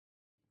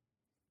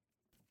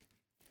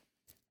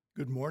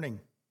Good morning.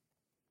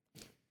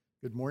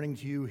 Good morning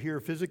to you here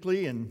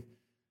physically and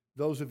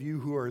those of you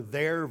who are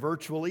there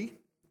virtually.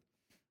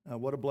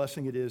 What a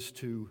blessing it is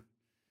to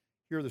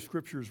hear the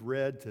scriptures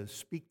read, to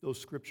speak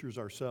those scriptures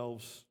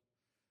ourselves,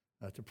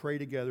 to pray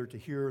together, to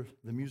hear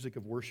the music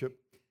of worship,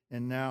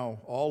 and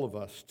now all of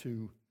us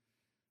to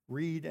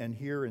read and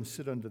hear and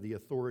sit under the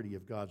authority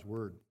of God's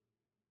word.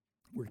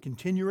 We're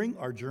continuing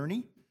our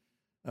journey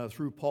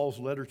through Paul's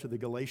letter to the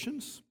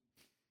Galatians,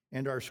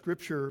 and our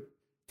scripture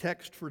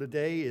text for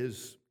today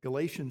is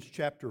Galatians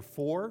chapter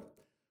 4,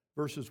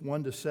 verses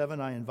 1 to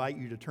 7. I invite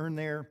you to turn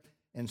there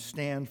and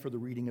stand for the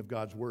reading of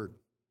God's word.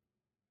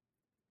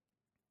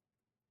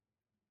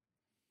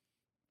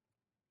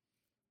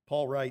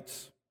 Paul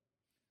writes,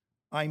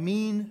 "I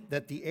mean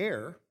that the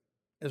heir,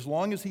 as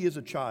long as he is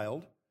a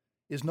child,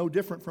 is no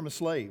different from a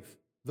slave,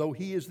 though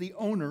he is the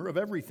owner of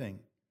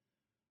everything.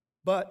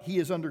 But he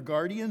is under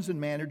guardians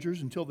and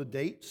managers until the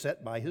date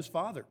set by his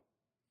father.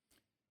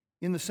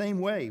 In the same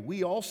way,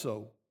 we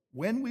also,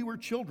 when we were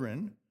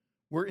children,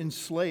 were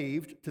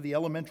enslaved to the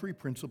elementary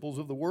principles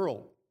of the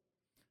world.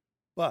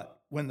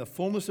 But when the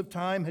fullness of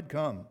time had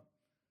come,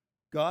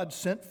 God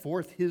sent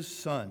forth his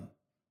Son,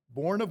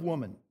 born of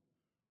woman,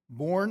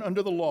 born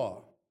under the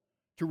law,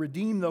 to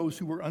redeem those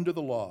who were under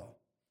the law,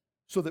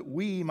 so that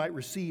we might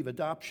receive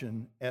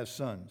adoption as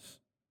sons.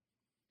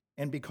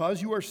 And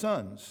because you are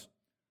sons,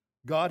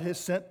 God has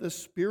sent the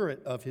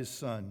Spirit of his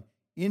Son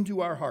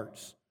into our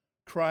hearts,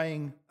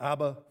 crying,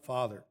 'Abba,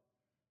 Father.'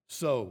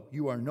 So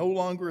you are no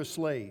longer a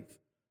slave,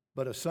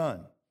 but a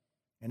son.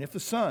 And if a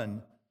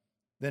son,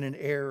 then an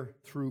heir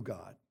through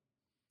God."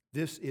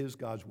 This is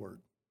God's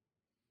word.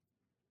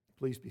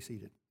 Please be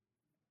seated.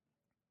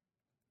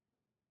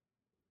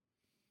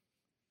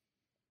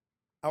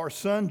 Our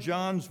son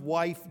John's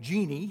wife,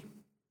 Jeannie,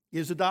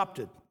 is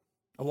adopted,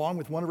 along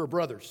with one of her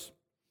brothers.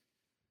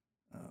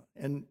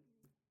 And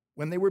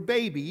when they were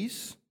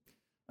babies,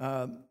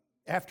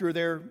 after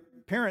their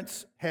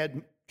parents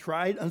had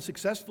tried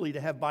unsuccessfully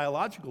to have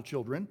biological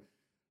children,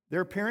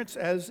 their parents,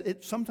 as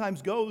it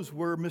sometimes goes,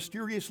 were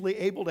mysteriously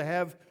able to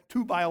have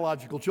two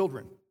biological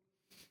children.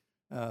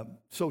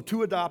 So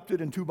two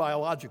adopted and two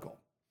biological.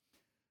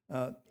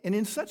 And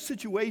in such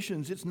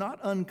situations, it's not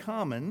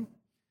uncommon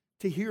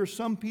to hear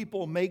some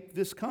people make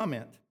this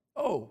comment: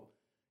 "Oh,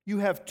 you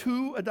have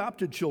two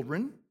adopted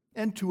children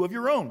and two of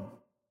your own."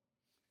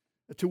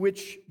 To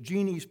which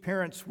Jeannie's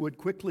parents would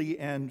quickly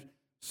and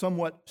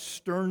somewhat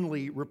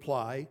sternly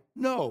reply,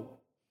 "No,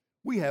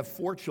 we have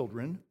 4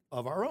 children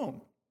of our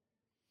own."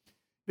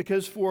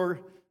 Because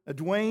for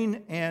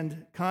Dwayne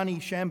and Connie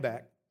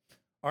Schambach,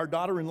 our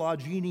daughter-in-law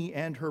Jeannie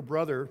and her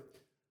brother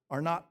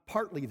are not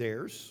partly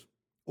theirs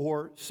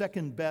or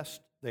second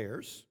best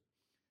theirs.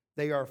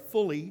 They are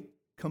fully,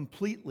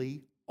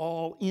 completely,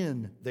 all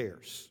in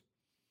theirs.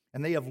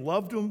 And they have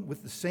loved them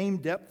with the same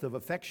depth of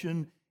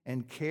affection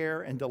and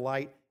care and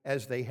delight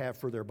as they have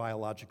for their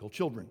biological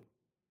children.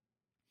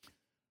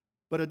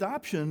 But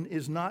adoption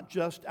is not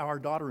just our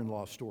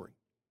daughter-in-law's story.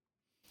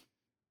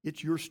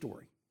 It's your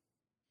story,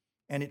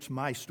 and it's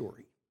my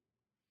story.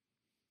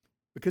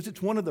 Because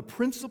it's one of the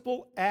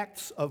principal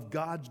acts of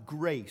God's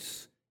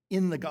grace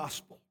in the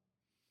gospel.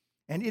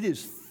 And it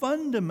is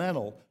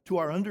fundamental to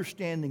our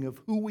understanding of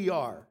who we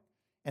are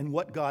and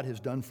what God has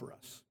done for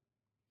us.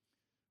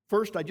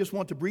 First, I just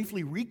want to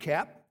briefly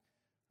recap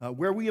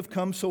where we have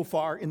come so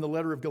far in the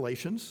letter of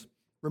Galatians.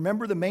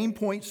 Remember, the main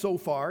point so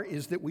far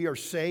is that we are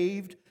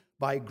saved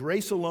by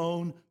grace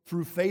alone,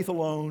 through faith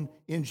alone,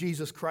 in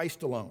Jesus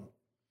Christ alone.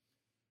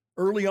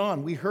 Early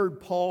on, we heard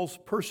Paul's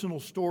personal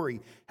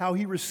story, how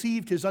he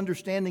received his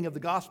understanding of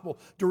the gospel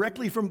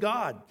directly from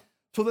God,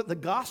 so that the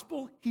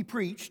gospel he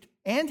preached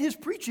and his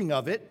preaching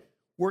of it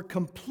were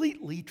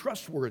completely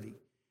trustworthy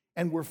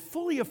and were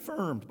fully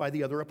affirmed by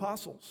the other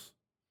apostles.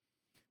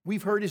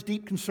 We've heard his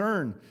deep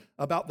concern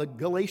about the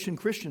Galatian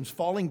Christians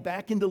falling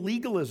back into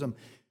legalism,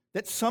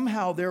 that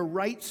somehow their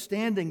right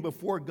standing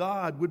before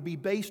God would be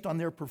based on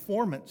their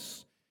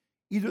performance,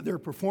 either their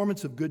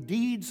performance of good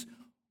deeds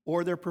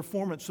or their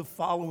performance of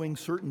following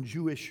certain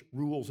Jewish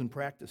rules and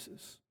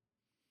practices.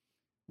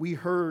 We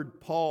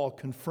heard Paul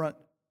confront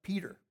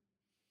Peter,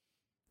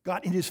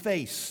 got in his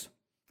face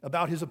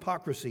about his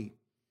hypocrisy,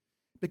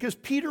 because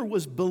Peter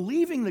was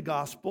believing the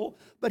gospel,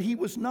 but he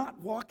was not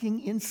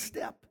walking in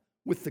step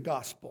with the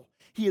gospel.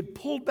 He had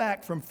pulled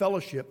back from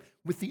fellowship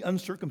with the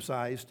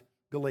uncircumcised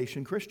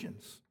Galatian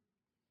Christians.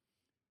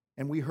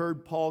 And we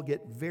heard Paul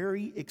get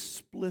very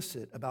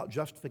explicit about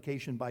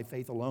justification by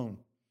faith alone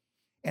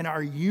and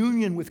our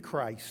union with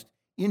Christ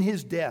in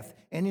his death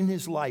and in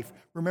his life.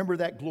 Remember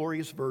that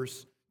glorious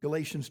verse,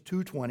 Galatians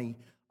 2:20,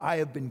 "I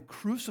have been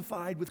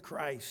crucified with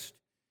Christ.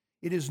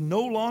 It is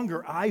no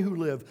longer I who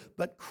live,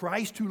 but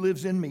Christ who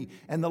lives in me.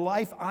 And the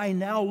life I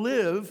now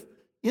live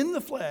in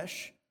the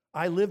flesh,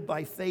 I live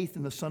by faith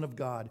in the Son of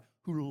God,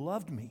 who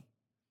loved me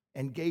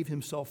and gave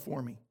himself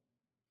for me."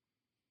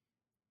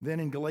 Then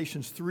in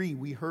Galatians 3,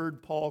 we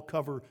heard Paul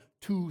cover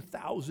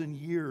 2,000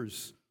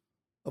 years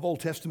of Old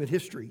Testament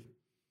history,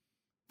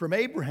 from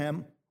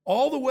Abraham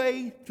all the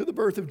way to the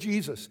birth of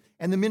Jesus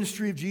and the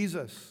ministry of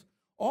Jesus,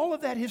 All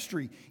of that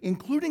history,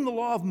 including the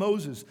law of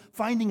Moses,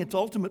 finding its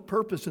ultimate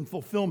purpose and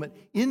fulfillment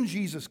in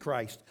Jesus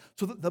Christ,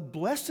 so that the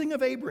blessing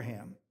of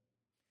Abraham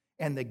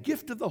and the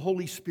gift of the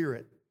Holy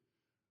Spirit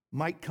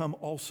might come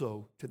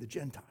also to the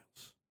Gentiles.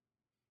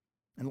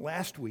 And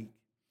last week,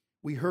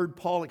 we heard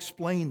Paul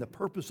explain the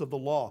purpose of the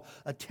law,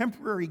 a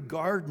temporary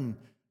guardian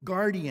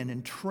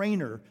and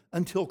trainer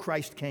until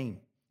Christ came.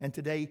 And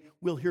today,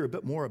 we'll hear a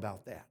bit more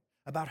about that,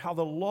 about how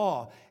the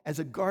law as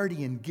a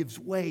guardian gives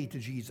way to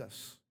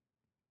Jesus.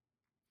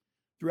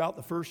 Throughout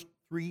the first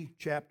 3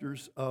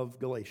 chapters of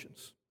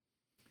Galatians,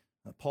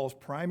 Paul's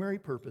primary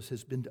purpose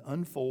has been to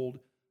unfold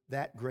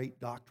that great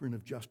doctrine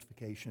of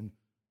justification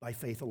by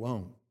faith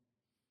alone,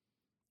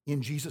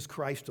 in Jesus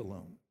Christ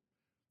alone.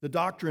 The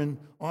doctrine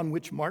on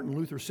which Martin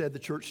Luther said the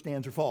church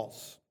stands or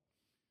falls,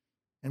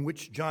 and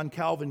which John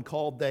Calvin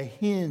called the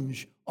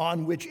hinge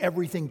on which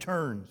everything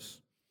turns.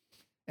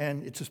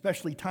 And it's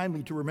especially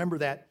timely to remember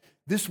that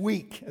this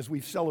week as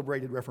we've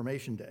celebrated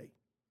Reformation Day.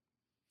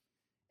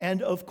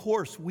 And of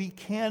course, we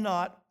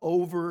cannot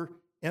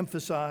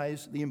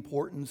overemphasize the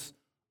importance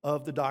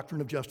of the doctrine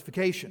of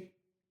justification.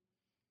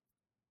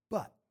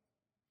 But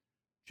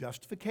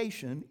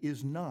justification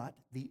is not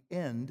the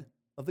end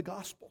of the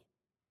gospel.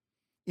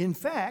 In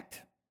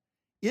fact,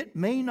 it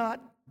may not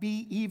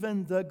be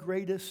even the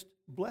greatest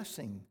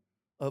blessing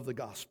of the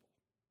gospel.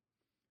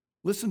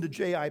 Listen to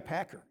J.I.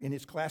 Packer in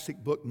his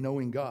classic book,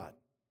 Knowing God.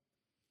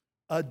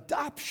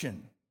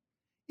 Adoption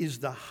is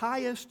the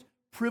highest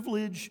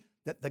privilege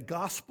that the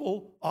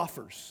gospel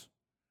offers,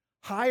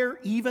 higher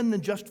even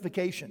than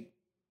justification.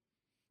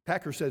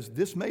 Packer says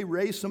this may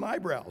raise some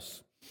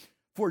eyebrows,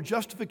 for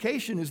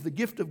justification is the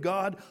gift of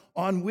God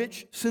on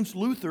which, since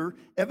Luther,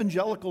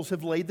 evangelicals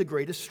have laid the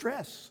greatest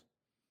stress.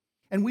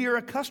 And we are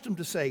accustomed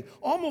to say,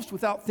 almost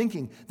without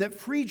thinking, that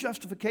free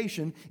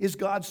justification is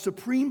God's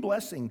supreme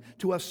blessing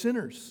to us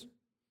sinners.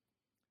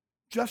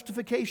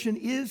 Justification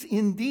is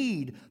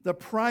indeed the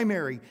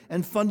primary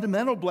and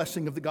fundamental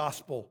blessing of the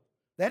gospel.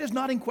 That is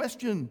not in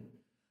question.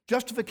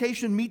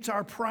 Justification meets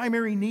our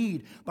primary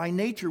need. By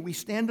nature, we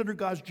stand under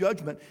God's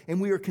judgment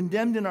and we are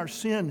condemned in our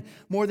sin.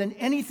 More than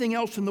anything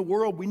else in the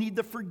world, we need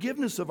the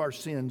forgiveness of our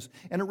sins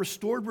and a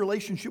restored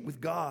relationship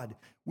with God,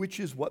 which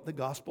is what the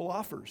gospel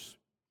offers.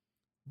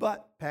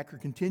 But, Packer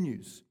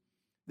continues,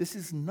 this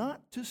is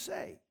not to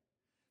say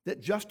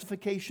that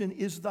justification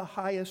is the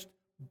highest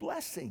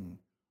blessing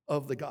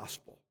of the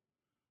gospel.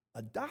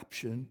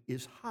 Adoption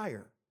is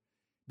higher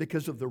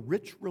because of the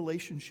rich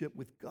relationship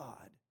with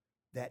God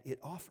that it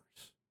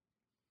offers.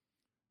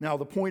 Now,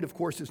 the point, of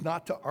course, is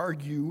not to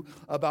argue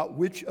about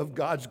which of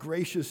God's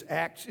gracious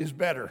acts is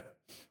better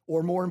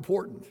or more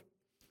important.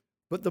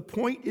 But the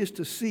point is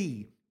to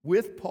see,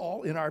 with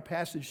Paul in our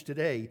passage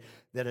today,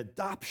 that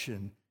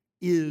adoption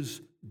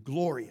is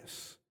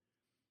glorious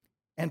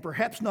and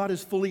perhaps not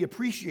as fully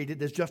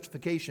appreciated as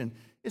justification,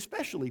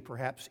 especially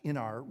perhaps in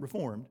our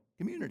Reformed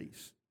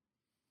communities.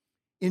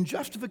 In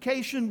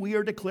justification, we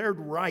are declared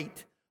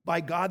right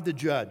by God the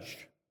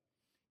judge.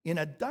 In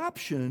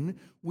adoption,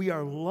 we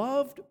are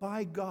loved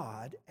by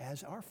God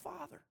as our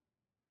Father.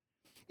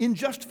 In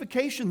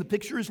justification, the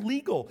picture is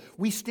legal.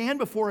 We stand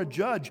before a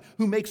judge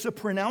who makes a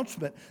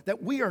pronouncement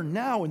that we are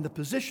now in the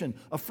position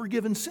of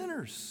forgiven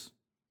sinners.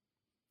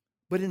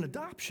 But in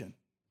adoption,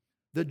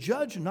 the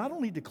judge not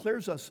only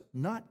declares us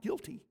not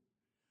guilty,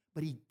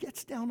 but he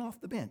gets down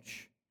off the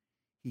bench.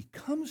 He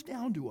comes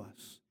down to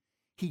us.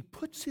 He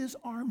puts his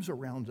arms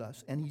around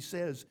us and he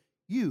says,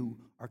 "You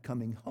are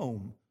coming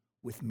home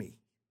with me."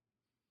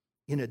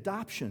 In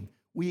adoption,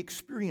 we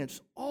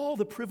experience all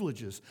the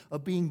privileges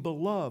of being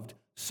beloved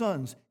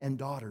sons and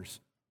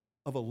daughters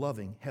of a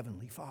loving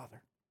Heavenly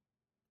Father.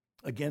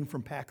 Again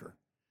from Packer,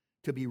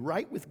 to be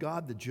right with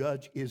God the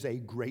judge is a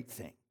great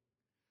thing,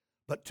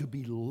 but to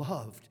be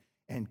loved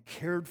and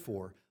cared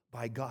for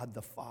by God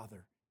the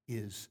Father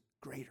is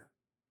greater.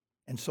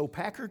 And so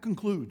Packer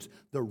concludes,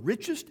 the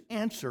richest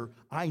answer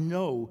I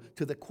know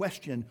to the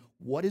question,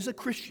 what is a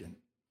Christian,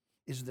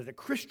 is that a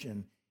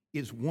Christian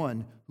is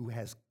one who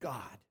has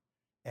God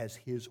as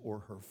his or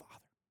her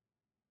Father.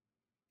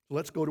 So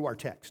let's go to our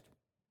text.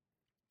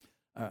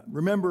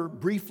 Remember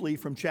briefly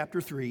from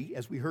chapter 3,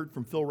 as we heard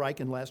from Phil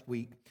Ryken last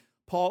week,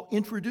 Paul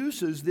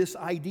introduces this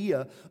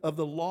idea of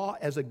the law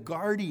as a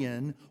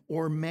guardian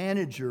or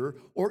manager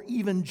or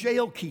even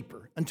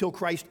jailkeeper until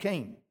Christ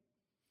came.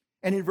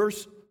 And in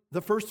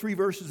the first 3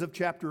 verses of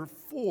chapter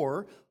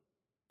 4,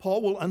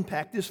 Paul will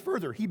unpack this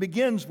further. He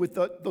begins with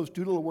those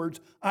 2 little words,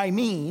 I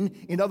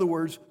mean. In other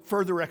words,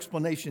 further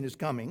explanation is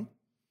coming.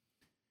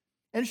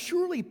 And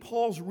surely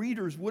Paul's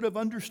readers would have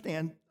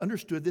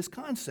understood this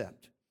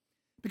concept.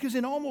 Because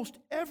in almost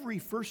every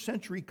first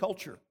century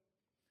culture,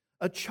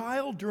 a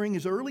child during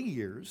his early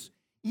years,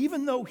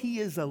 even though he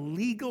is a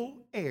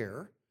legal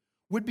heir,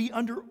 would be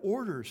under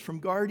orders from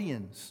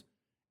guardians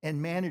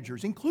and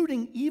managers,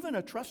 including even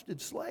a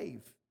trusted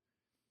slave,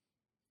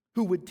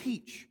 who would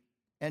teach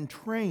and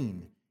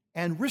train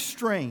and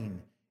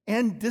restrain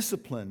and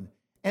discipline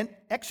and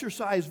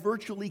exercise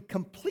virtually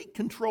complete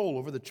control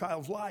over the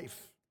child's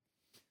life.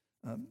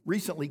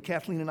 Recently,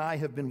 Kathleen and I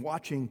have been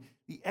watching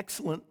the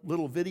excellent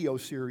little video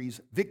series,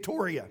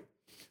 Victoria,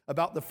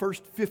 about the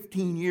first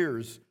 15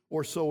 years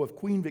or so of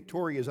Queen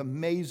Victoria's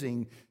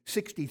amazing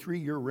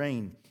 63-year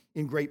reign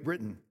in Great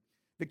Britain.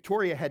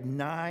 Victoria had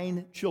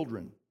 9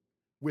 children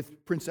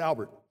with Prince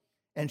Albert,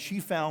 and she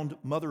found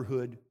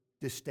motherhood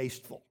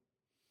distasteful.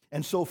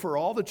 And so for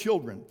all the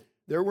children,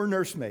 there were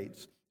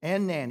nursemaids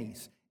and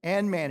nannies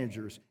and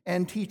managers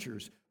and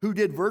teachers who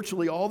did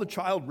virtually all the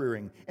child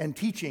rearing and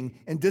teaching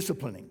and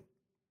disciplining.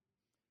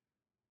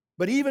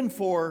 But even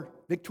for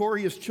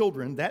Victoria's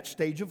children, that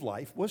stage of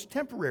life was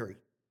temporary.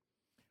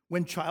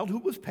 When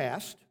childhood was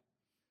past,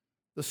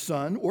 the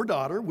son or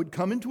daughter would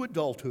come into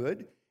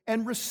adulthood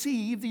and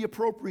receive the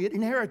appropriate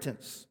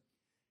inheritance.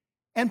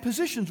 And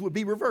positions would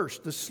be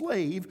reversed. The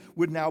slave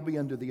would now be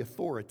under the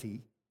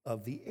authority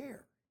of the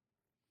heir.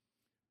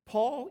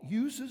 Paul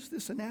uses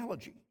this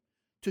analogy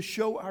to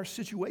show our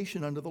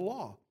situation under the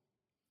law.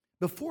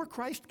 Before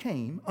Christ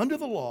came, under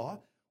the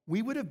law,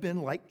 we would have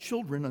been like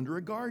children under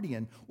a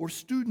guardian, or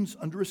students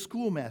under a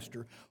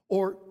schoolmaster,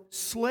 or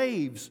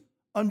slaves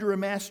under a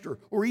master,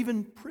 or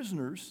even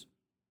prisoners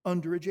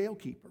under a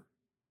jailkeeper.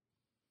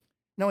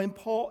 Now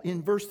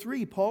in verse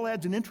 3, Paul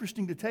adds an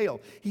interesting detail.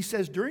 He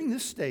says, during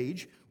this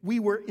stage, we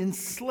were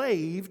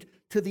enslaved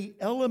to the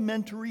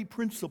elementary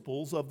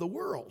principles of the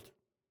world.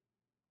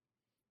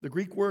 The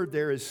Greek word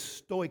there is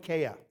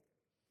stoicheia,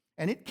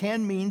 and it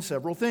can mean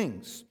several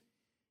things.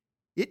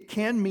 It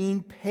can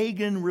mean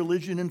pagan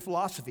religion and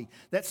philosophy.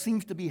 That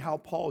seems to be how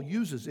Paul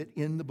uses it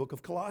in the book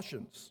of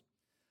Colossians.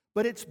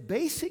 But its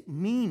basic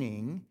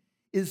meaning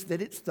is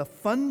that it's the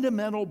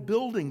fundamental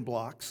building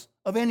blocks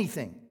of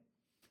anything,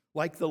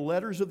 like the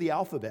letters of the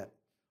alphabet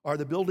are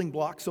the building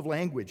blocks of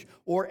language,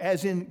 or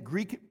as in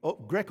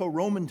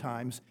Greco-Roman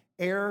times,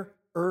 air,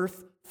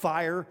 earth,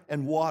 fire,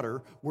 and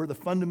water were the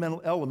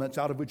fundamental elements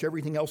out of which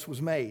everything else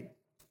was made.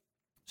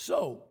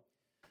 So,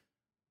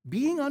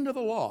 being under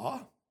the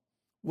law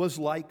was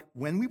like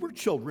when we were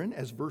children,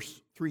 as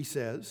verse 3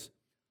 says,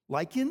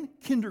 like in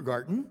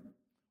kindergarten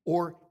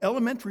or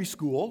elementary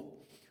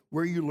school,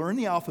 where you learn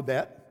the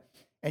alphabet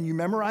and you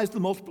memorize the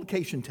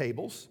multiplication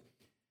tables,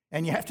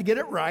 and you have to get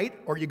it right,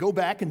 or you go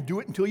back and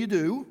do it until you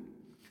do.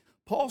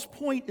 Paul's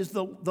point is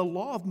the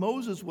law of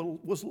Moses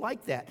was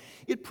like that.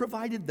 It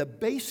provided the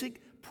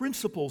basic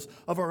principles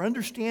of our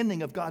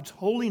understanding of God's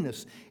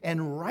holiness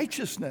and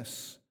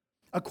righteousness,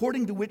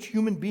 according to which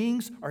human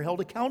beings are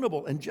held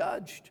accountable and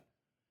judged.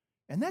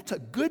 And that's a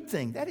good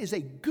thing. That is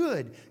a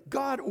good,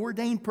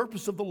 God-ordained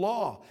purpose of the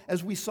law,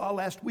 as we saw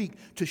last week,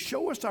 to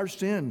show us our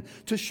sin,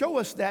 to show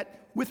us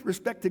that with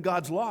respect to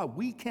God's law,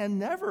 we can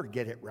never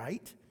get it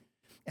right,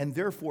 and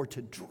therefore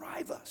to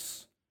drive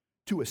us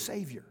to a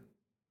Savior.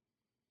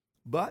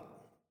 But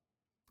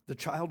the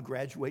child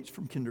graduates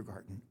from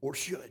kindergarten, or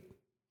should.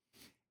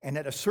 And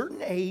at a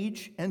certain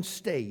age and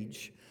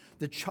stage,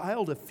 the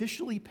child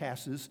officially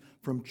passes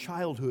from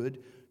childhood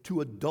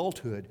to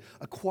adulthood,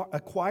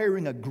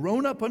 acquiring a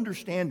grown-up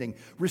understanding,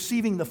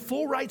 receiving the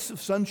full rights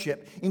of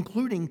sonship,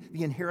 including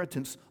the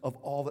inheritance of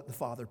all that the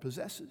Father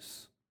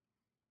possesses.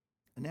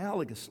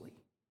 Analogously,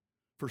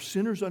 for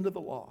sinners under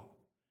the law,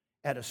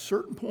 at a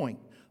certain point,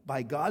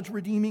 by God's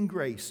redeeming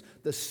grace,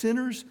 the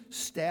sinner's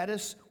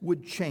status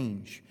would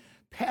change,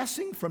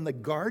 passing from the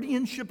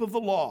guardianship of the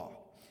law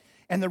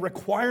and the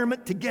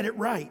requirement to get it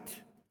right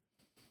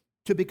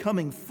to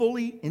becoming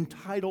fully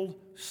entitled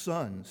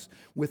sons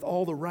with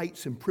all the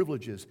rights and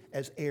privileges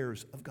as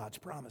heirs of God's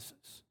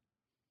promises.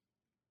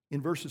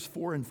 In verses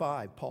 4 and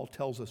 5, Paul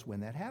tells us when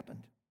that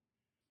happened.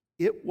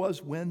 It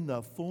was when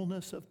the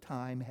fullness of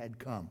time had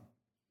come,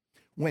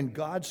 when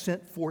God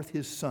sent forth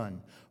his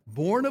Son,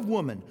 born of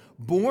woman,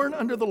 born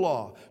under the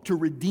law, to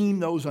redeem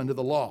those under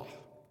the law.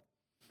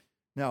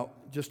 Now,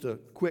 just a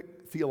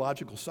quick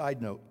theological side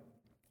note.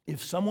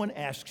 If someone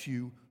asks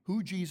you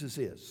who Jesus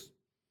is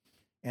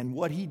and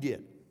what he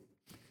did,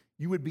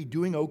 you would be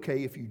doing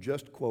okay if you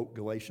just quote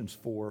Galatians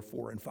 4,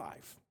 4, and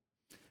 5.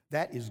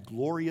 That is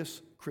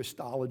glorious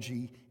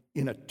Christology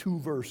in a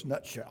 2-verse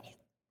nutshell.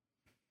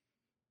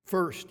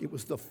 First, it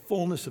was the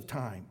fullness of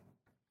time,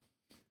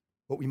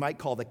 what we might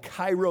call the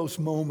kairos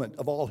moment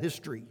of all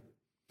history.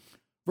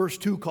 Verse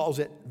 2 calls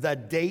it the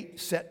date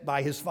set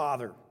by his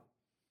Father.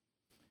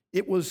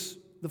 It was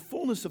the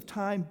fullness of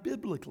time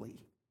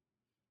biblically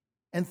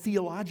and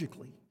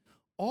theologically.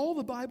 All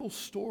the Bible's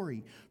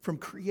story, from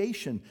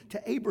creation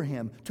to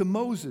Abraham, to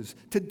Moses,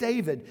 to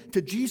David,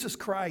 to Jesus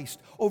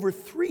Christ, over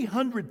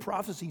 300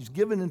 prophecies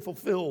given and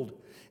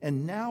fulfilled.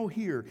 And now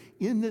here,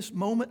 in this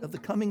moment of the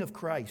coming of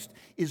Christ,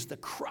 is the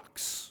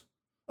crux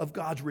of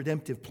God's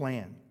redemptive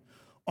plan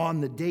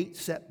on the date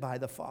set by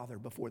the Father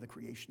before the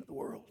creation of the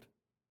world.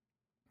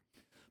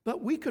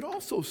 But we could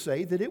also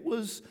say that it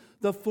was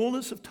the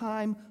fullness of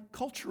time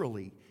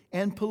culturally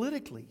and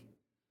politically.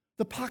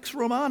 The Pax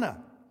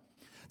Romana,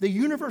 the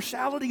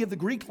universality of the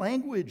Greek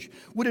language,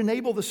 would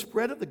enable the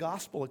spread of the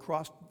gospel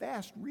across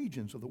vast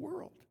regions of the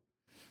world.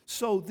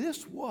 So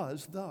this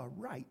was the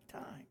right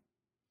time.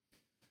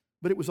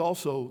 But it was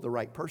also the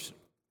right person.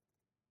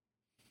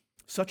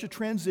 Such a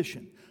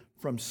transition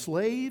from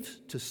slaves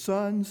to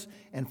sons,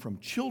 and from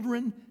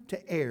children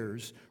to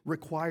heirs,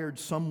 required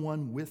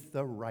someone with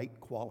the right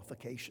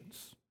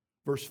qualifications.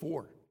 Verse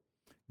 4,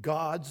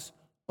 God's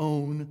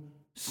own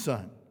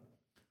Son,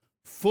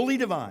 fully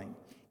divine,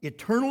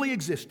 eternally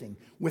existing,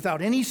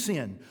 without any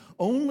sin.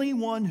 Only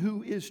one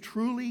who is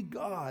truly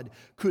God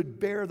could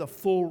bear the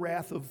full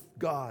wrath of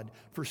God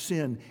for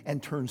sin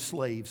and turn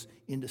slaves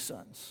into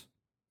sons.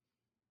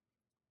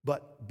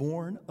 But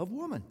born of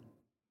woman,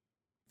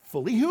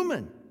 fully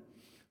human.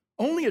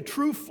 Only a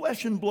true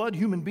flesh and blood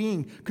human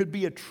being could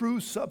be a true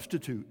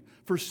substitute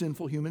for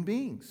sinful human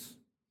beings.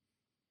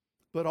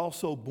 But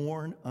also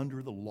born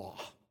under the law.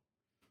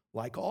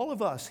 Like all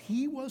of us,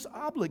 he was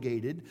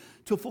obligated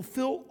to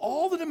fulfill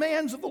all the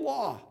demands of the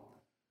law.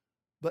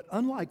 But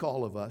unlike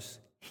all of us,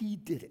 he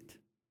did it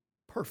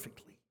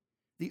perfectly,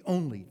 the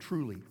only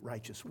truly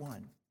righteous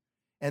one.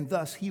 And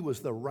thus, he was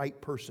the right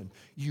person,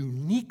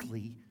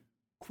 uniquely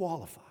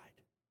qualified.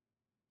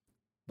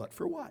 But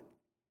for what?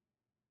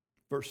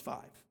 Verse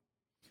 5,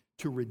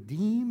 to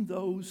redeem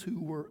those who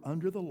were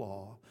under the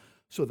law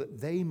so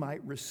that they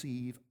might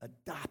receive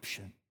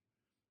adoption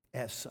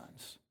as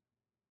sons.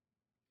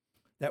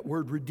 That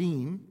word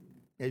redeem,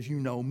 as you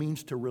know,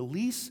 means to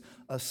release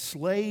a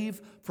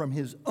slave from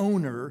his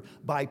owner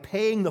by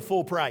paying the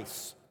full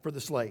price for the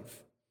slave.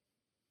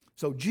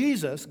 So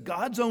Jesus,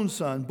 God's own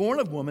Son, born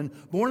of woman,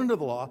 born under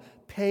the law,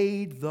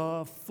 paid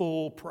the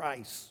full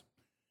price.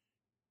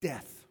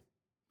 Death.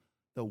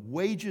 The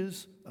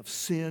wages of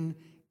sin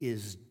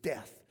is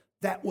death.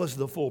 That was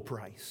the full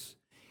price.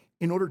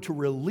 In order to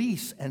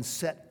release and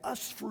set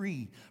us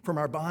free from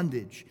our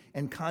bondage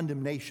and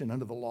condemnation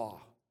under the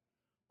law.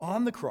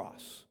 On the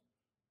cross,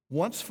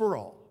 once for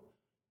all,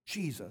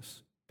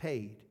 Jesus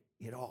paid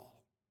it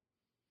all.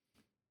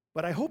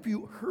 But I hope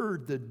you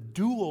heard the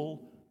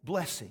dual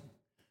blessing,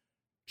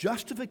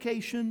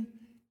 justification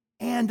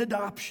and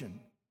adoption.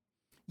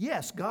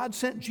 Yes, God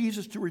sent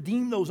Jesus to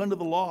redeem those under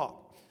the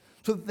law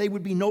so that they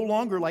would be no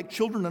longer like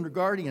children under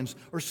guardians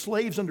or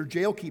slaves under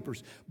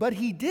jailkeepers. But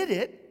he did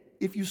it,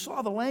 if you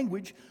saw the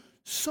language,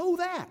 so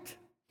that,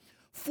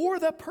 for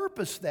the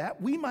purpose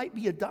that we might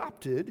be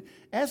adopted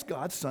as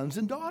God's sons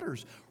and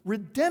daughters.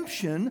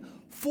 Redemption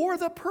for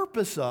the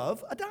purpose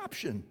of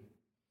adoption.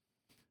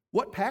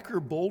 What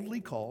Packer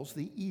boldly calls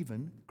the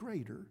even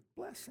greater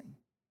blessing.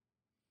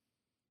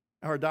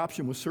 Our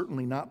adoption was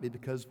certainly not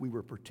because we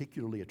were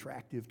particularly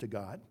attractive to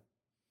God.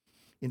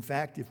 In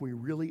fact, if we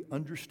really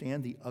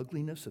understand the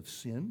ugliness of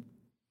sin,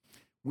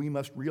 we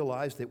must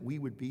realize that we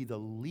would be the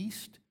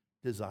least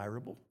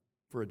desirable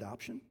for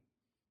adoption,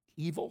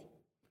 evil,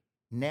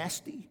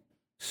 nasty,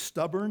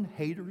 stubborn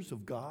haters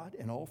of God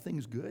and all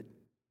things good.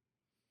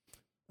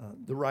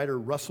 The writer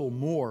Russell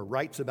Moore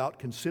writes about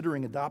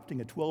considering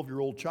adopting a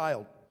 12-year-old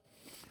child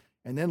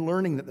and then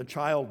learning that the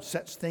child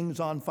sets things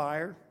on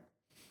fire,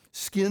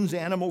 skins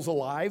animals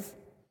alive,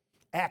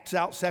 acts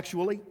out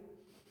sexually,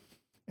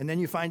 and then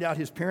you find out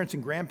his parents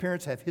and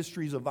grandparents have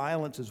histories of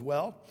violence as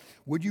well.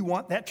 Would you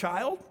want that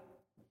child?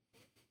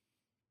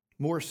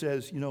 Moore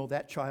says,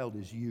 that child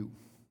is you.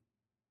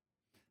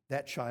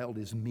 That child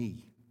is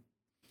me.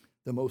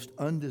 The most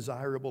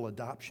undesirable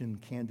adoption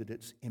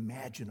candidates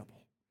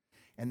imaginable.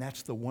 And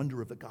that's the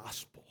wonder of the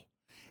gospel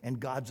and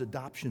God's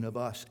adoption of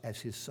us as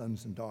his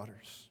sons and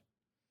daughters.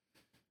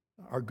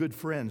 Our good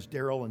friends,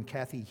 Daryl and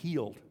Kathy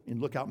Heald in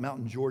Lookout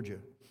Mountain, Georgia,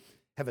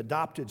 have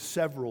adopted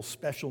several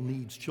special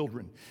needs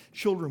children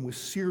with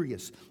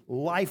serious,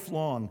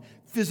 lifelong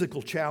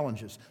physical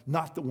challenges,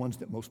 not the ones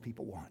that most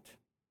people want.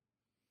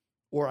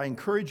 Or I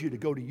encourage you to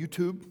go to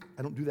YouTube.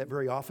 I don't do that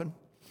very often.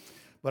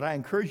 But I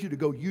encourage you to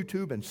go to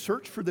YouTube and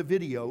search for the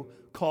video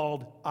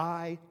called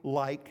I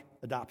Like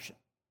Adoption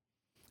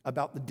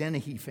about the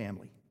Dennehy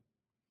family.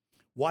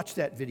 Watch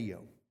that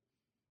video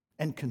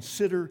and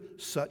consider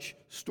such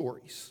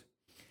stories.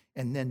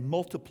 And then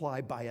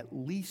multiply by at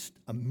least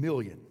 1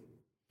 million.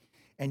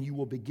 And you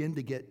will begin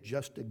to get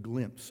just a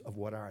glimpse of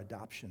what our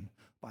adoption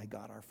by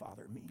God our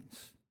Father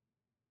means.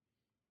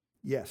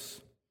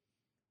 Yes,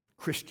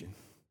 Christian.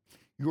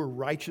 Your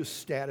righteous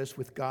status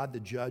with God the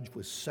judge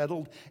was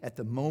settled at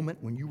the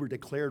moment when you were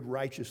declared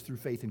righteous through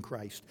faith in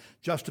Christ.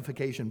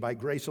 Justification by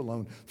grace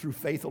alone, through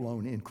faith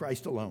alone, in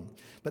Christ alone.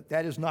 But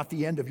that is not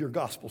the end of your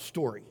gospel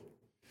story.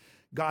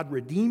 God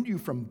redeemed you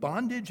from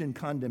bondage and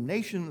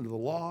condemnation under the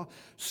law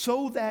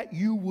so that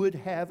you would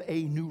have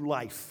a new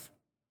life,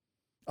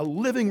 a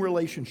living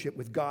relationship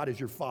with God as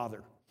your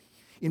Father,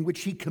 in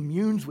which he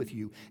communes with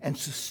you and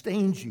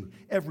sustains you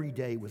every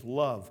day with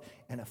love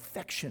and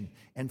affection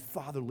and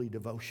fatherly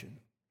devotion.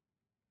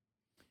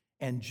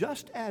 And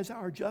just as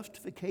our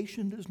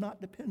justification does not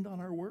depend on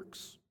our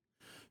works,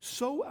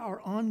 so our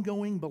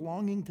ongoing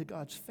belonging to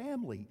God's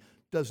family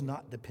does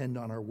not depend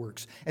on our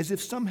works, as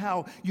if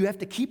somehow you have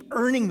to keep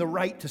earning the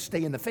right to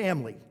stay in the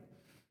family.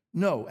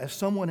 No, as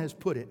someone has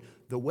put it,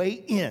 the way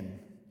in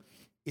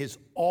is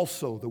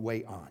also the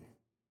way on.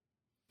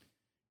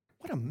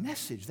 What a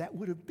message that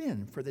would have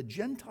been for the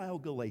Gentile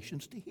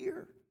Galatians to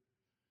hear,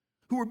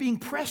 who were being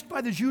pressed by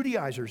the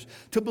Judaizers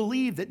to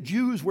believe that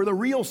Jews were the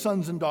real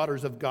sons and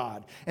daughters of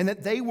God, and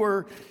that they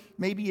were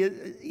maybe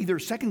either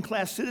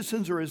second-class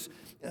citizens or, as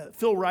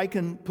Phil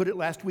Ryken put it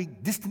last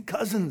week, distant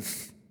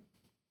cousins,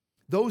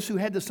 those who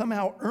had to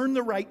somehow earn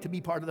the right to be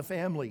part of the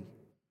family.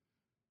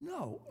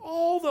 No,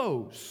 all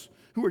those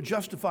who are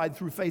justified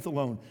through faith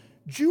alone,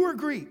 Jew or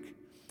Greek,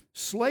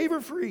 slave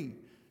or free,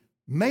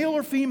 male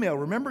or female,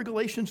 remember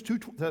Galatians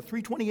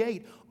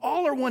 3:28,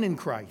 all are one in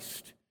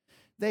Christ.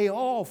 They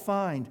all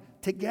find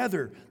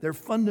together their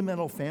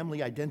fundamental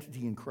family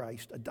identity in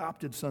Christ,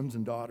 adopted sons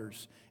and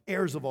daughters,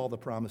 heirs of all the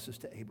promises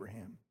to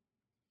Abraham.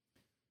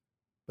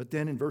 But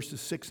then in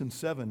verses 6 and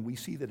 7, we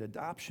see that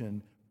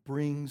adoption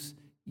brings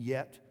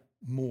yet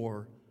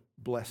more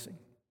blessing.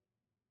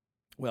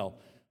 Well,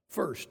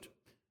 first,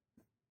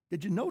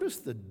 did you notice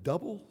the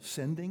double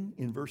sending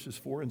in verses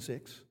 4 and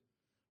 6?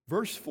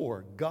 Verse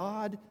 4,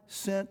 God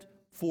sent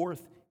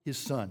forth his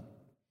Son.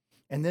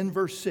 And then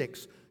verse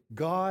 6,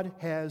 God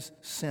has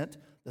sent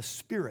the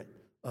Spirit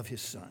of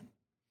his Son.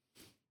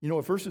 You know,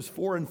 if verses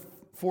 4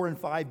 and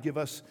 5 give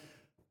us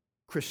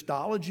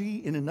Christology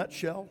in a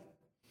nutshell,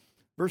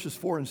 verses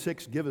 4 and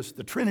 6 give us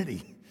the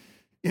Trinity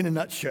in a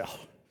nutshell.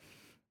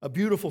 A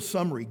beautiful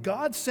summary.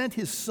 God sent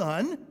his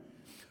Son,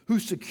 who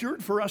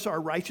secured for us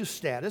our righteous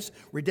status,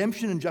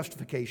 redemption and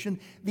justification,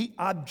 the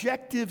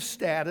objective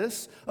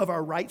status of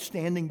our right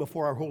standing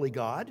before our holy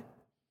God.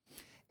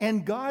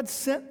 And God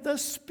sent the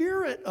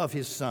Spirit of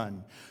his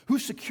Son, who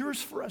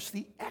secures for us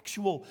the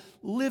actual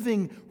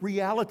living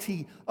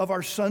reality of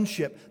our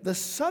sonship, the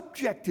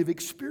subjective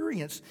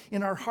experience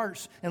in our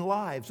hearts and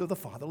lives of the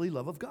fatherly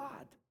love of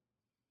God.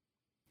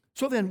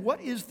 So then,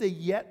 what is the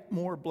yet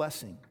more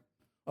blessing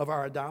of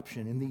our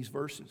adoption in these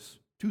verses?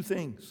 Two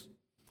things.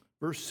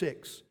 Verse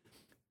 6,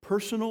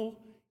 personal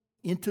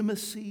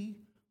intimacy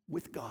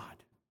with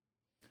God.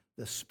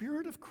 The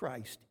Spirit of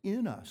Christ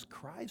in us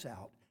cries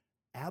out,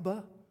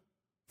 Abba,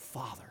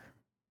 Father.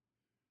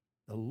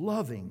 The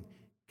loving,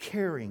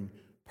 caring,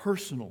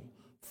 personal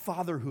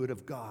fatherhood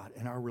of God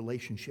and our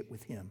relationship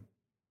with him.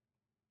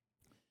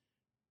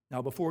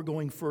 Now, before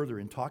going further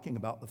in talking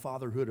about the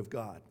fatherhood of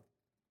God,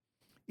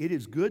 it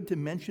is good to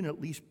mention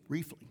at least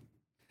briefly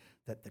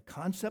that the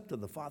concept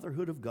of the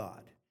fatherhood of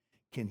God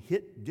can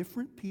hit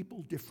different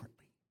people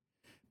differently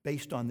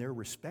based on their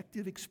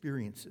respective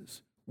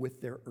experiences with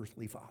their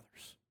earthly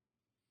fathers.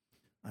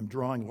 I'm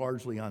drawing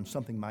largely on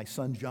something my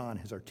son John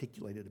has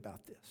articulated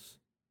about this.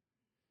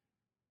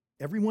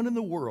 Everyone in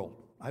the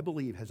world, I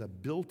believe, has a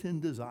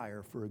built-in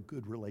desire for a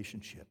good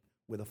relationship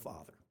with a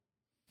father.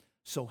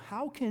 So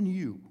how can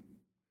you,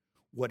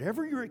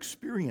 whatever your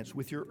experience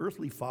with your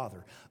earthly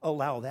father,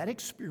 allow that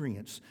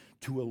experience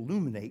to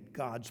illuminate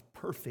God's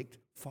perfect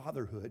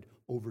fatherhood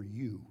over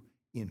you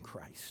in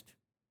Christ?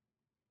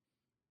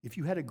 If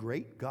you had a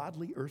great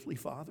godly earthly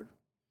father,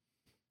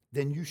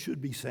 then you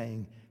should be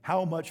saying,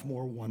 how much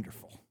more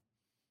wonderful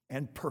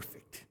and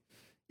perfect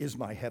is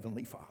my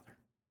heavenly Father.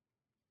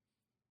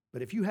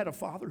 But if you had a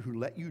father who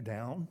let you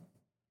down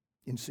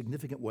in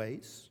significant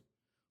ways,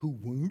 who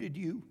wounded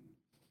you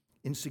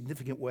in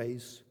significant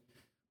ways,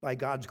 by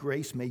God's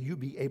grace, may you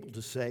be able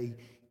to say,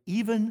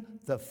 even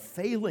the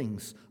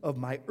failings of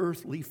my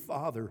earthly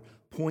father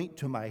point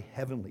to my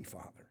heavenly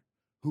Father,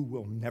 who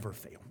will never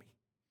fail me.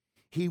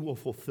 He will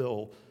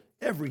fulfill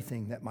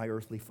everything that my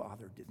earthly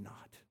father did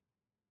not.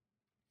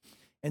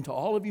 And to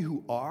all of you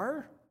who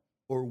are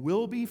or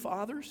will be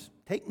fathers,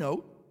 take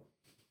note,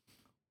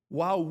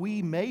 while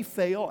we may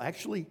fail,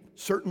 actually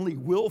certainly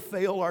will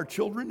fail our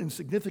children in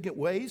significant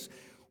ways,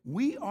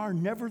 we are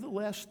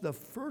nevertheless the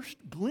first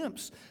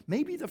glimpse,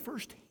 maybe the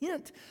first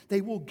hint they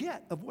will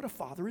get of what a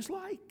father is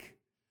like.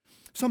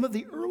 Some of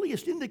the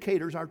earliest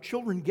indicators our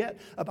children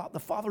get about the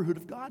fatherhood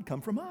of God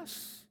come from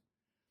us.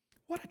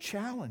 What a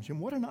challenge and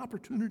what an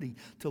opportunity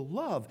to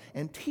love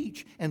and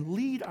teach and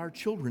lead our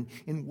children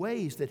in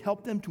ways that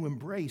help them to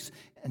embrace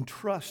and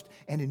trust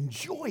and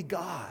enjoy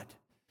God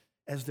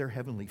as their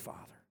heavenly Father.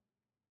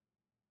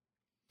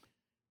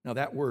 Now,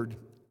 that word,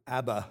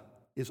 Abba,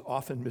 is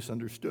often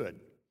misunderstood.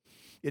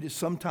 It is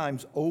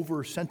sometimes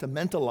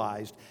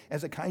over-sentimentalized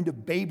as a kind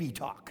of baby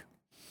talk.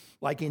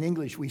 Like in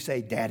English, we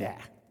say, Dada.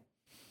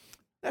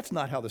 That's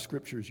not how the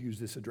Scriptures use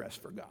this address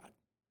for God.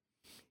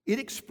 It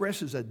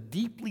expresses a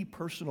deeply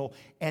personal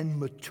and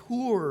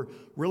mature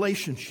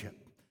relationship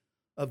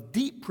of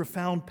deep,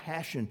 profound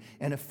passion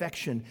and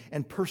affection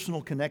and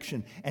personal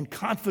connection and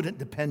confident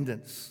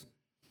dependence.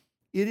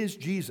 It is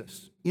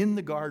Jesus in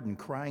the garden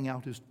crying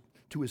out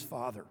to his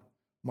Father,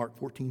 Mark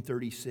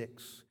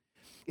 14:36.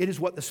 It is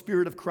what the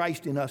Spirit of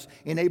Christ in us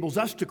enables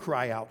us to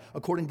cry out,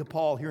 according to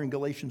Paul here in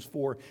Galatians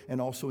 4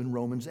 and also in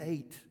Romans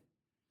 8.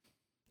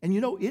 And you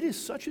know, it is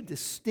such a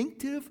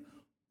distinctive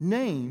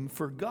name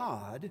for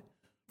God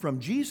from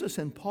Jesus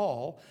and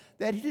Paul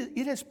that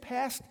it has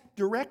passed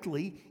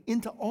directly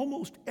into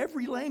almost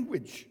every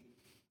language.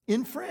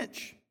 In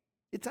French,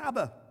 it's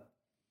Abba.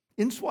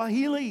 In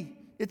Swahili,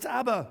 it's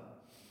Abba.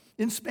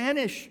 In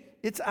Spanish,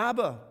 it's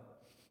Abba.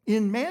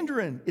 In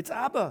Mandarin, it's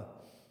Abba.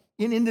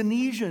 In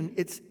Indonesian,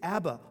 it's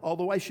Abba,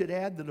 although I should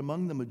add that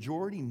among the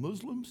majority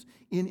Muslims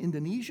in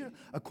Indonesia,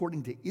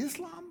 according to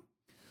Islam,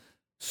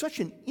 such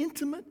an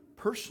intimate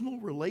personal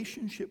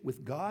relationship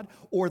with God,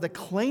 or the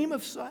claim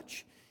of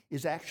such,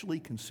 is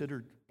actually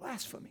considered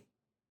blasphemy.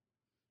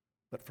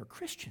 But for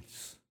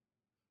Christians,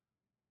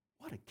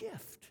 what a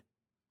gift.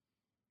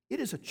 It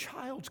is a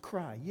child's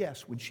cry,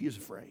 yes, when she is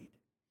afraid.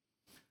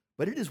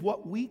 But it is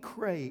what we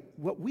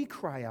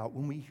cry out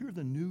when we hear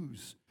the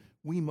news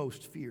we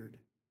most feared,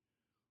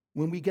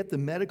 when we get the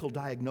medical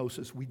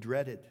diagnosis we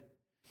dreaded,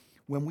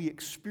 when we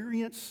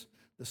experience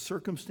the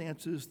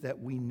circumstances that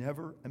we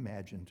never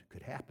imagined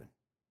could happen.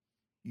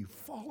 You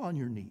fall on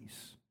your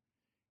knees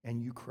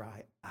and you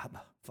cry,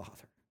 Abba,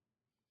 Father.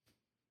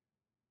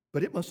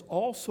 But it must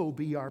also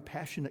be our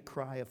passionate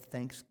cry of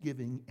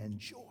thanksgiving and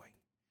joy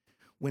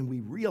when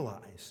we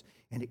realize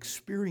and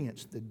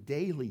experience the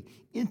daily,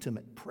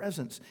 intimate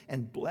presence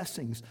and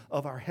blessings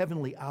of our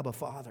heavenly Abba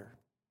Father,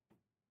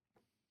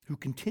 who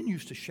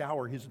continues to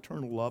shower his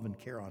eternal love and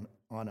care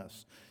on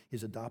us,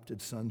 his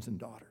adopted sons and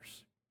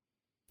daughters.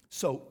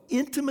 So,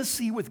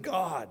 intimacy with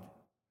God,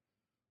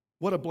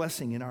 what a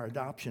blessing in our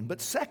adoption. But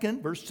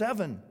second, verse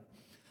 7,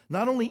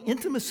 not only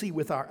intimacy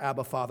with our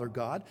Abba Father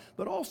God,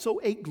 but also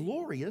a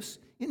glorious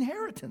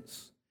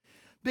inheritance.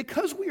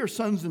 Because we are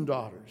sons and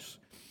daughters,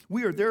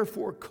 we are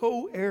therefore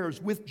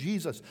co-heirs with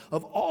Jesus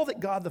of all that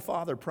God the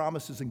Father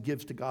promises and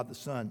gives to God the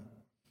Son.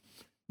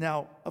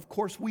 Now, of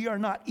course, we are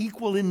not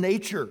equal in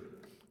nature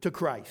to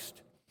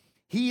Christ.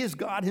 He is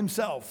God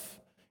himself,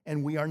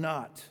 and we are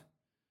not.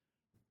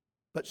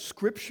 But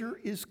Scripture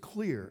is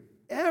clear.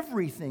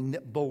 Everything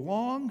that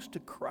belongs to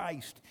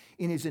Christ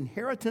in his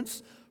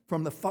inheritance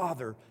from the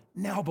Father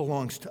now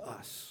belongs to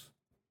us.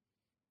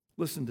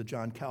 Listen to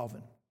John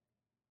Calvin.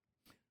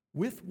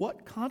 With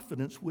what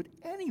confidence would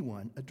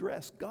anyone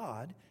address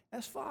God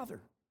as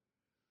Father?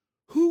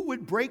 Who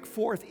would break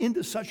forth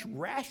into such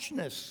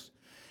rashness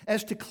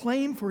as to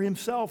claim for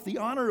himself the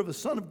honor of a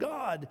son of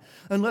God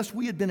unless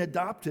we had been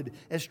adopted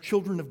as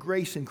children of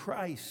grace in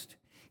Christ?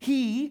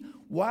 He,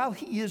 while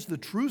he is the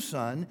true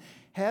Son,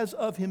 has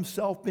of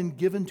himself been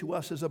given to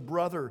us as a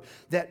brother,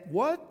 that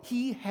what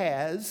he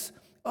has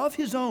of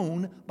his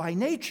own by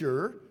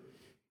nature,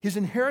 his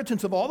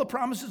inheritance of all the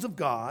promises of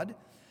God,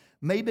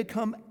 may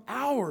become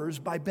ours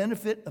by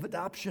benefit of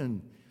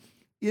adoption,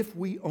 if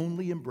we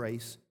only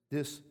embrace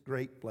this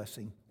great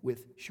blessing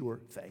with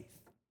sure faith.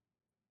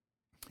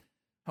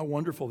 How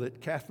wonderful that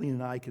Kathleen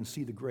and I can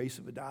see the grace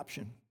of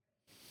adoption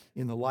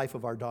in the life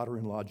of our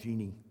daughter-in-law,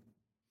 Jeannie.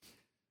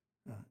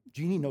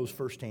 Jeannie knows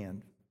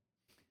firsthand,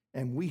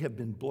 and we have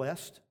been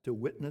blessed to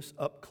witness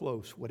up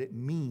close what it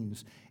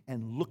means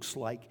and looks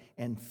like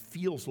and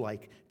feels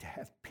like to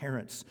have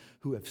parents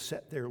who have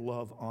set their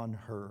love on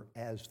her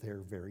as their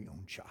very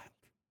own child.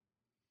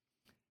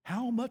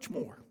 How much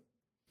more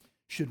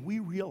should we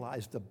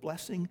realize the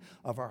blessing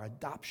of our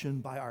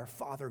adoption by our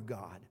Father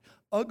God?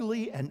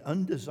 Ugly and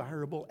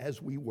undesirable as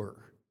we were,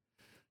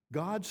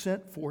 God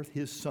sent forth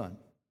his Son,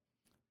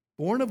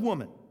 born of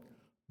woman,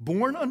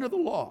 born under the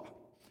law,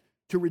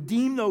 to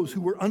redeem those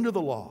who were under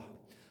the law,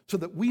 so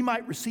that we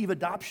might receive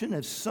adoption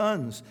as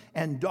sons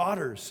and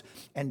daughters.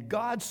 And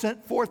God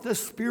sent forth the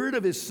Spirit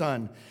of his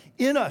Son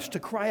in us to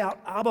cry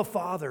out, Abba,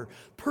 Father,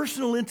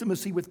 personal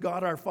intimacy with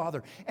God our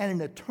Father, and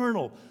an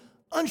eternal,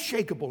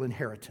 unshakable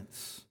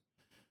inheritance.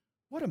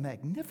 What a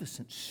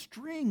magnificent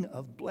string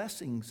of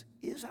blessings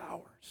is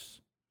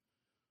ours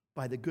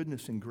by the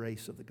goodness and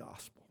grace of the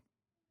gospel.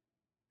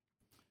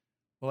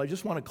 Well, I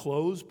just want to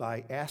close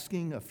by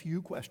asking a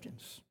few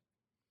questions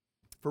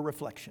for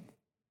reflection.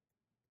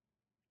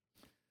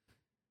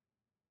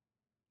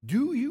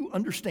 Do you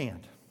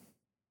understand?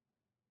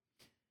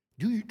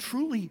 Do you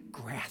truly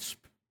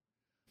grasp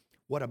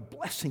what a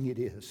blessing it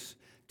is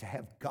to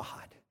have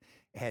God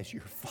as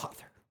your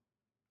Father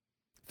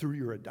through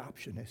your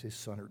adoption as his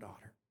son or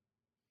daughter?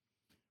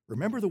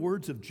 Remember the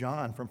words of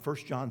John from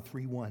 1 John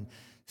 3:1.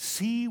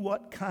 See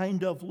what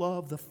kind of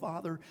love the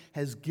Father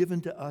has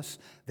given to us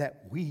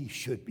that we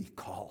should be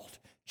called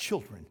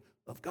children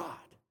of God.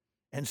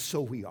 And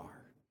so we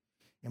are.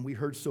 And we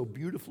heard so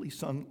beautifully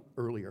sung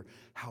earlier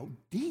how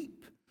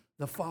deep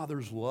the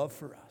Father's love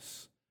for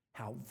us,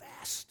 how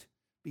vast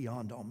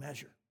beyond all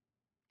measure.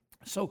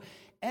 So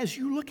as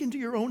you look into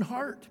your own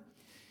heart,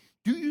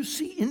 do you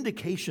see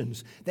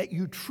indications that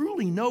you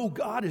truly know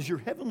God as your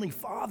heavenly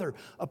Father,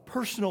 a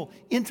personal,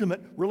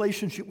 intimate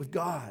relationship with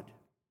God?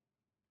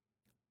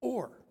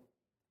 Or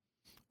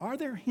are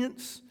there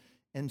hints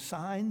and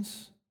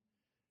signs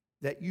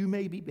that you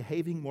may be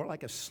behaving more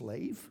like a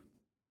slave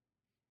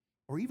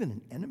or even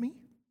an enemy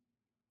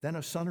than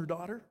a son or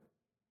daughter?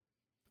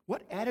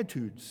 What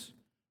attitudes,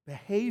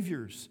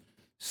 behaviors,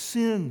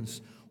 sins,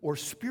 or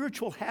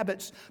spiritual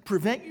habits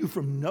prevent you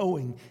from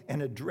knowing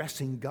and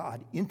addressing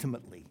God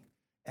intimately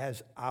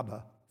as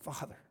Abba,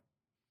 Father?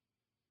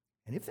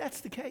 And if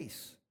that's the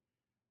case,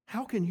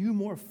 how can you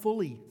more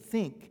fully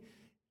think,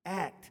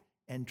 act,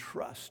 and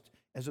trust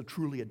as a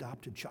truly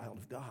adopted child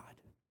of God?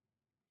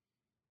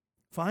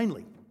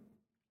 Finally,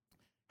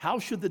 How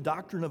should the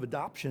doctrine of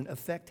adoption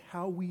affect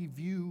how we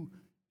view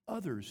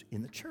others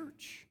in the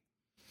church?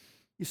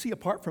 You see,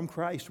 apart from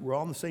Christ, we're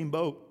all in the same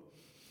boat.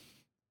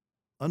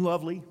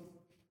 Unlovely,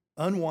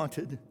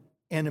 unwanted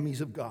enemies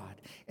of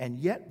God. And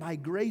yet, by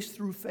grace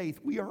through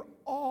faith, we are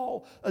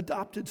all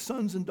adopted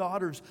sons and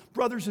daughters,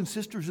 brothers and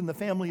sisters in the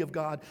family of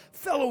God,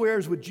 fellow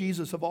heirs with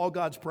Jesus of all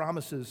God's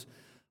promises.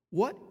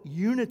 What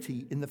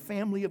unity in the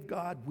family of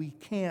God we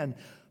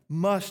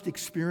must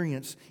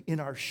experience in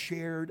our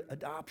shared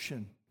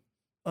adoption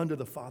under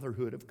the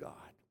fatherhood of God.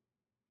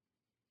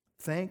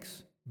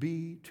 Thanks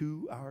be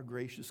to our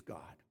gracious God,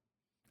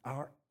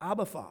 our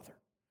Abba Father,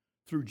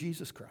 through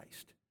Jesus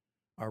Christ,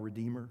 our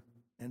Redeemer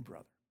and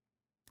brother.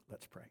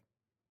 Let's pray.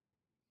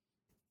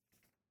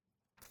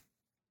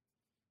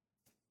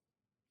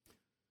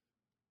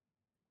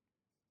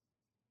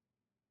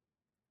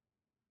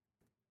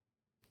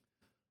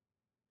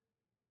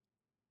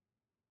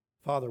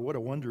 Father, what a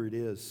wonder it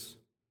is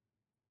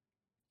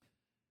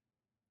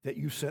that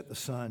you sent the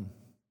Son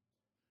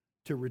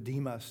to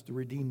redeem us, to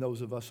redeem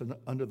those of us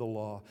under the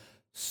law,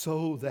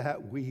 so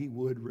that we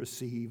would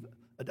receive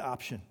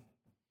adoption.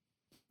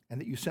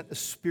 And that you sent the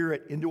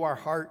Spirit into our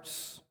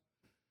hearts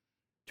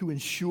to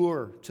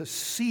ensure, to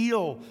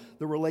seal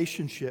the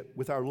relationship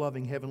with our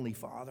loving Heavenly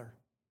Father.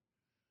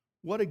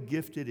 What a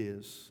gift it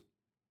is.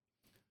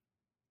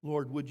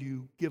 Lord, would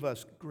you give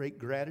us great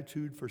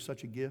gratitude for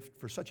such a gift,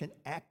 for such an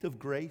act of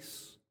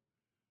grace?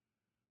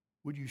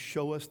 Would you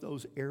show us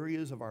those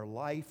areas of our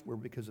life where,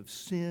 because of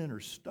sin or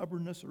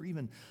stubbornness or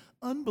even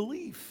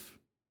unbelief,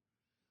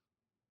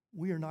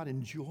 we are not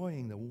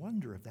enjoying the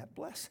wonder of that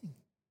blessing?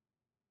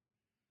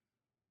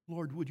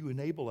 Lord, would you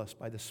enable us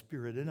by the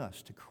Spirit in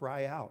us to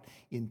cry out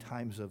in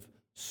times of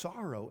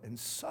sorrow and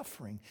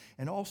suffering,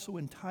 and also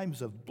in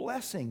times of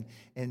blessing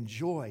and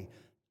joy,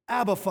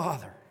 Abba,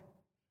 Father,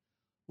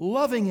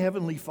 loving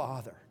Heavenly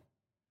Father.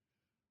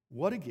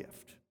 What a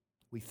gift.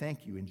 We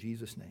thank you in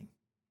Jesus' name.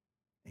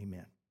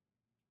 Amen.